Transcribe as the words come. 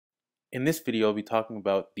In this video, I'll be talking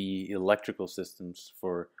about the electrical systems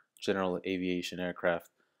for general aviation aircraft.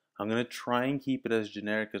 I'm going to try and keep it as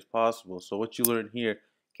generic as possible, so what you learn here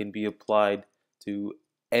can be applied to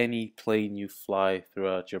any plane you fly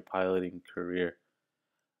throughout your piloting career.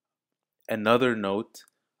 Another note,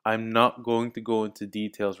 I'm not going to go into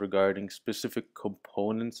details regarding specific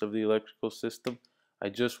components of the electrical system. I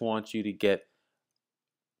just want you to get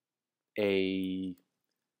a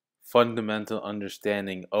fundamental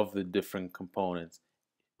understanding of the different components.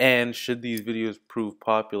 And should these videos prove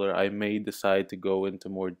popular, I may decide to go into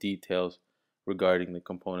more details regarding the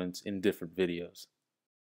components in different videos.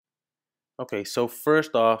 Okay, so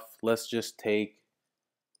first off, let's just take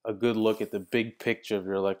a good look at the big picture of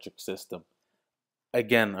your electric system.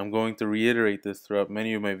 Again, I'm going to reiterate this throughout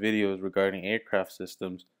many of my videos regarding aircraft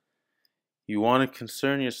systems. You want to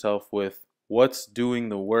concern yourself with what's doing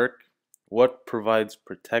the work, what provides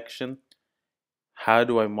protection, how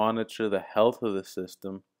do I monitor the health of the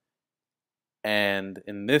system, and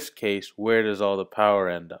in this case, where does all the power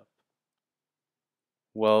end up?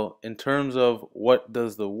 Well, in terms of what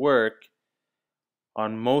does the work,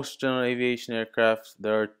 on most general aviation aircraft,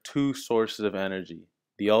 there are two sources of energy,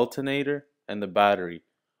 the alternator and the battery.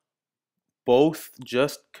 Both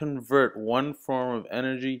just convert one form of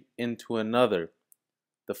energy into another,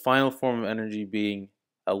 the final form of energy being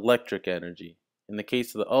electric energy. In the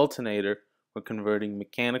case of the alternator, we're converting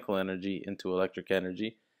mechanical energy into electric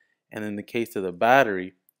energy, and in the case of the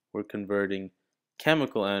battery, we're converting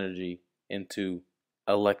chemical energy into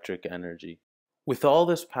electric energy. With all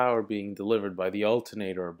this power being delivered by the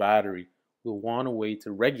alternator or battery, we'll want a way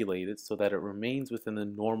to regulate it so that it remains within the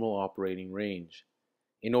normal operating range.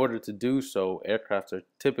 In order to do so, aircrafts are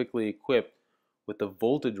typically equipped with a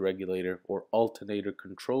voltage regulator or alternator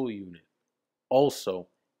control unit. Also,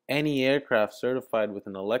 any aircraft certified with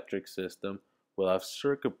an electric system will have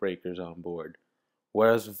circuit breakers on board.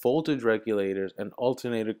 Whereas voltage regulators and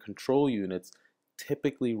alternator control units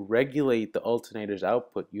typically regulate the alternator's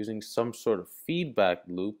output using some sort of feedback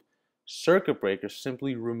loop, circuit breakers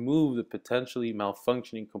simply remove the potentially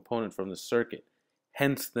malfunctioning component from the circuit,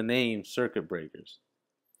 hence the name circuit breakers.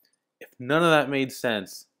 If none of that made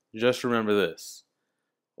sense, just remember this.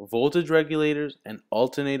 Voltage regulators and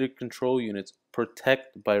alternator control units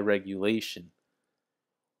protect by regulation,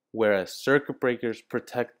 whereas circuit breakers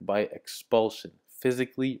protect by expulsion,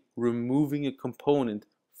 physically removing a component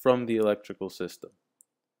from the electrical system.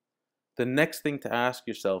 The next thing to ask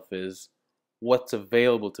yourself is, what's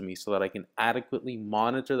available to me so that I can adequately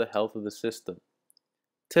monitor the health of the system?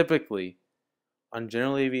 Typically, on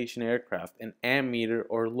general aviation aircraft, an ammeter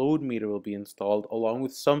or load meter will be installed along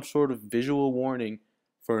with some sort of visual warning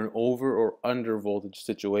for an over or under voltage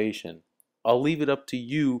situation. I'll leave it up to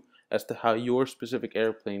you as to how your specific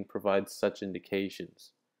airplane provides such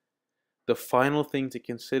indications. The final thing to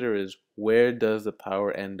consider is, where does the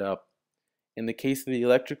power end up? In the case of the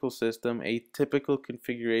electrical system, a typical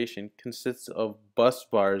configuration consists of bus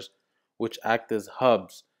bars which act as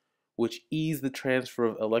hubs, which ease the transfer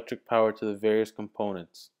of electric power to the various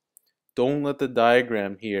components. Don't let the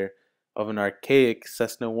diagram here of an archaic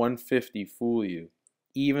Cessna 150 fool you.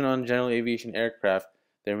 Even on general aviation aircraft,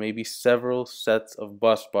 there may be several sets of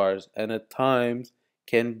bus bars and at times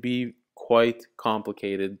can be quite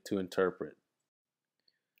complicated to interpret.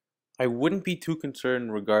 I wouldn't be too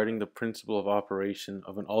concerned regarding the principle of operation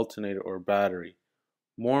of an alternator or battery.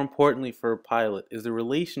 More importantly for a pilot is the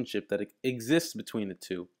relationship that exists between the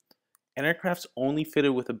two. An aircraft's only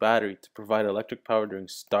fitted with a battery to provide electric power during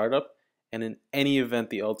startup and in any event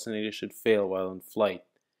the alternator should fail while in flight.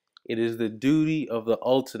 It is the duty of the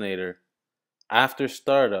alternator after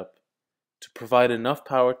startup to provide enough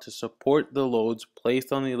power to support the loads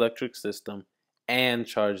placed on the electric system and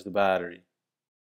charge the battery.